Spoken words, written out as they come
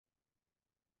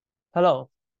Hello,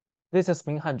 this is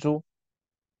Minghan Zhu.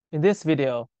 In this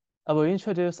video, I will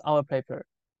introduce our paper,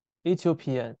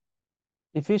 E2PN,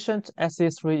 Efficient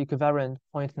SE3 Equivariant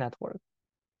Point Network.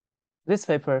 This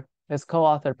paper is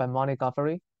co-authored by Moni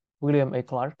Ghaffari, William A.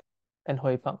 Clark, and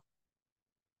Hui Peng.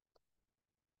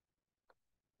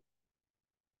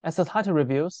 As the title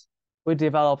reveals, we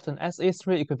developed an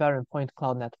SE3 equivariant point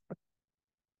cloud network.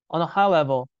 On a high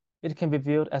level, it can be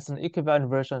viewed as an equivariant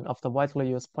version of the widely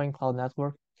used point cloud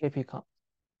network, KPConv.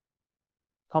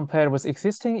 Compared with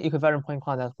existing equivariant point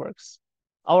cloud networks,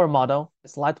 our model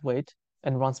is lightweight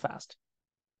and runs fast.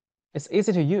 It's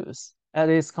easy to use, and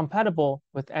it is compatible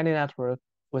with any network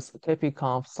with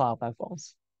KPConv style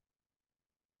backbones.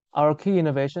 Our key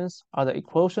innovations are the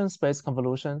quotient-based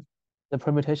convolution, the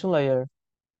permutation layer,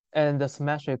 and the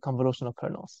symmetric convolutional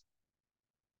kernels.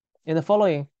 In the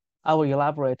following, I will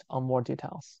elaborate on more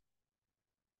details.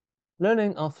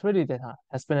 Learning on 3D data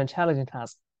has been a challenging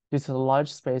task due to the large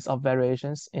space of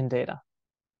variations in data.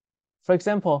 For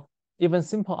example, even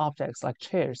simple objects like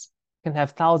chairs can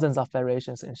have thousands of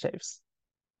variations in shapes.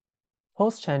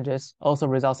 Pose changes also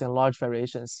result in large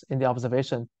variations in the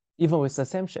observation, even with the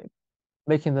same shape,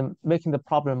 making the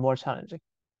problem more challenging.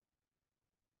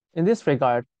 In this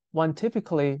regard, one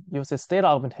typically uses data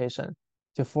augmentation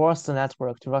to force the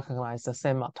network to recognize the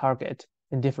same target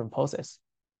in different poses.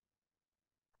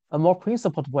 A more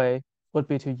principled way would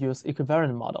be to use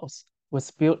equivariant models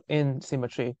with built-in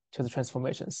symmetry to the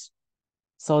transformations,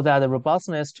 so that the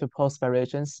robustness to pose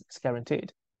variations is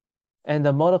guaranteed, and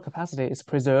the model capacity is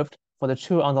preserved for the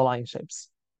true underlying shapes.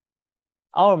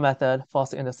 Our method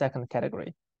falls in the second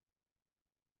category.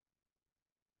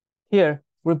 Here,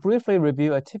 we briefly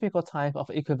review a typical type of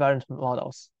equivariant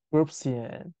models, group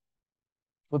CNN.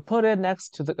 We put it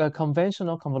next to the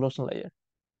conventional convolution layer.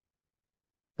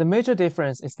 The major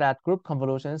difference is that group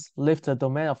convolutions lift the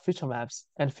domain of feature maps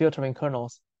and filtering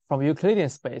kernels from Euclidean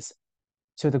space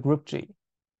to the group G,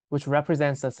 which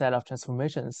represents the set of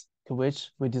transformations to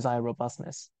which we desire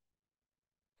robustness.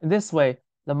 In this way,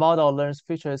 the model learns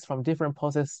features from different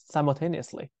poses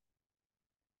simultaneously.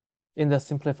 In the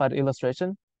simplified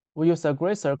illustration, we use a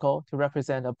gray circle to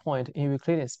represent a point in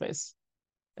Euclidean space,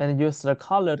 and use the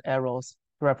colored arrows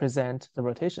to represent the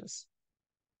rotations.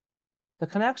 The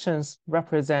connections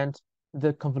represent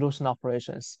the convolution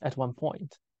operations at one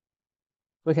point.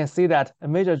 We can see that a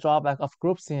major drawback of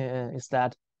group CNN is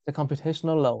that the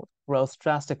computational load grows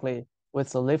drastically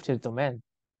with the lifted domain,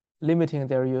 limiting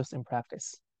their use in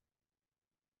practice.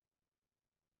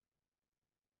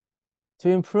 To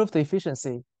improve the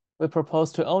efficiency, we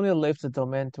propose to only lift the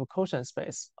domain to quotient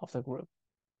space of the group,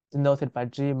 denoted by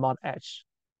G mod H,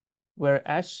 where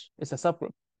H is a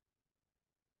subgroup.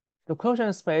 The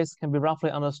quotient space can be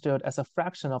roughly understood as a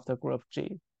fraction of the group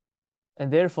G,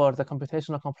 and therefore the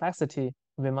computational complexity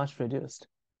will be much reduced.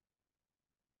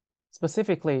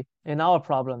 Specifically, in our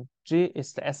problem, G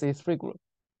is the SE3 group,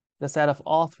 the set of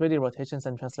all 3D rotations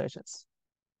and translations.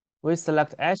 We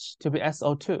select H to be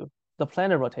SO2, the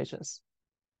planar rotations.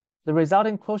 The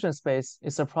resulting quotient space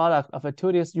is the product of a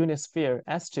 2D unit sphere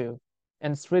S2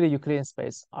 and 3D Euclidean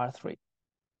space R3.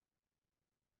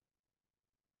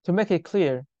 To make it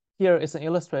clear, here is an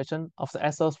illustration of the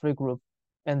SO3 group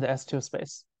and the S2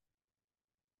 space.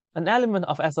 An element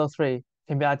of SO3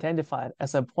 can be identified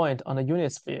as a point on a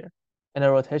unit sphere and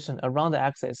a rotation around the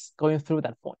axis going through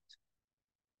that point.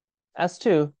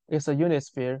 S2 is a unit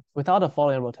sphere without a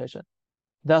following rotation,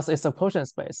 thus it's a quotient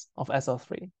space of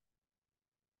SO3.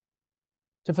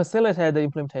 To facilitate the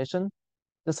implementation,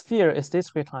 the sphere is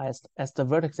discretized as the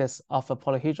vertices of a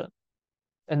polyhedron,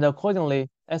 and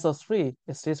accordingly, SO3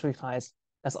 is discretized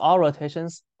as all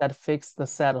rotations that fix the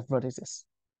set of vertices.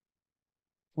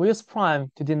 We use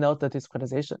prime to denote the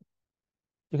discretization.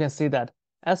 You can see that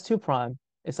S2 prime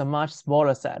is a much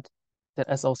smaller set than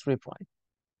SO3 prime,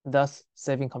 thus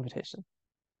saving computation.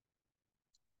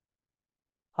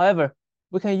 However,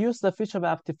 we can use the feature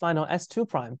map defined on S2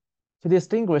 prime to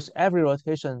distinguish every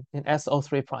rotation in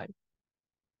SO3 prime,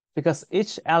 because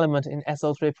each element in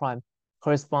SO3 prime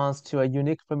corresponds to a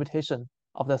unique permutation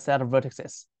of the set of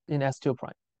vertices in S2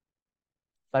 prime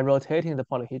by rotating the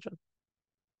polyhedron.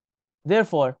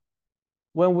 Therefore,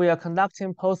 when we are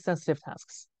conducting pose-sensitive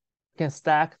tasks, we can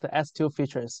stack the S2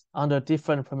 features under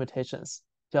different permutations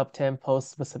to obtain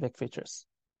pose-specific features.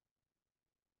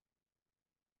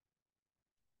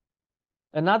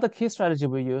 Another key strategy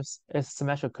we use is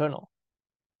symmetric kernel.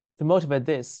 To motivate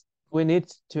this, we need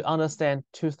to understand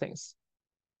two things.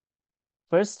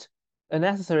 First, a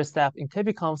necessary step in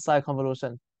KPConv style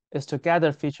convolution is to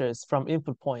gather features from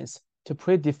input points to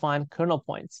predefined kernel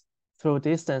points through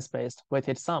distance-based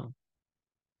weighted sum.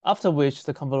 after which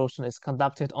the convolution is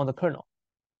conducted on the kernel.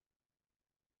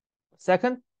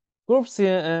 Second, group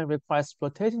CNN requires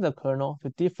rotating the kernel to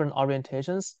different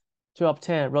orientations to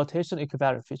obtain rotation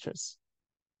equivariant features.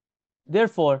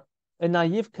 Therefore, a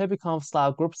naive KPConv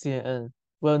style group CNN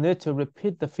will need to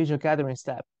repeat the feature gathering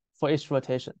step for each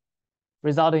rotation,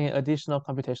 resulting in additional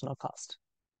computational cost.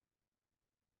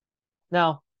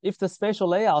 Now, if the spatial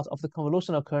layout of the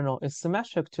convolutional kernel is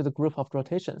symmetric to the group of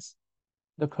rotations,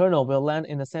 the kernel will land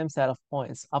in the same set of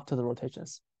points after the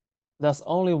rotations. Thus,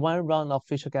 only one round of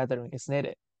feature gathering is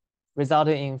needed,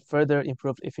 resulting in further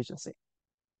improved efficiency.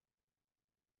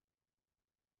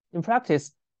 In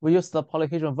practice, we use the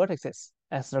polyhedron vertices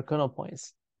as their kernel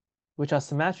points, which are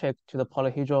symmetric to the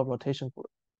polyhedral rotation group.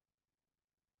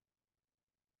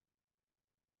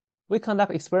 We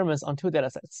conduct experiments on two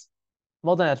datasets,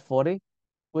 ModernEd 40,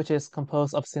 which is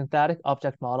composed of synthetic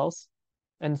object models,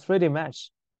 and 3D Match,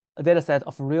 a dataset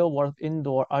of real-world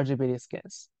indoor RGBD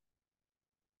scans.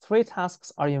 3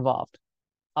 tasks are involved: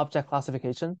 object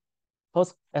classification,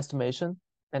 pose estimation,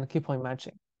 and key point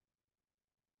matching.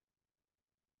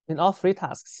 In all 3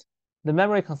 tasks, the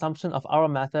memory consumption of our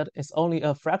method is only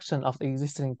a fraction of the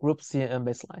existing group CNN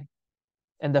baseline,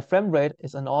 and the frame rate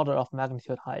is an order of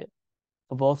magnitude higher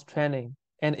for both training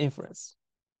and inference.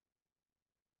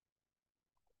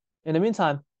 In the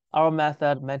meantime, our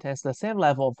method maintains the same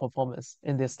level of performance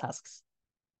in these tasks.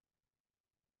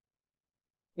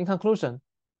 In conclusion,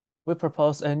 we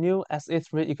propose a new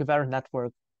SE3 equivariant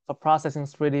network for processing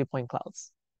 3D point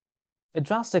clouds. It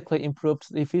drastically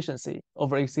improved the efficiency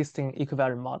over existing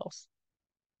equivariant models.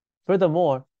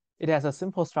 Furthermore, it has a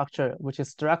simple structure which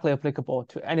is directly applicable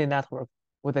to any network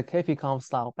with a KPConv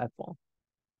style backbone.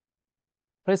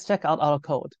 Please check out our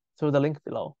code through the link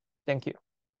below. Thank you.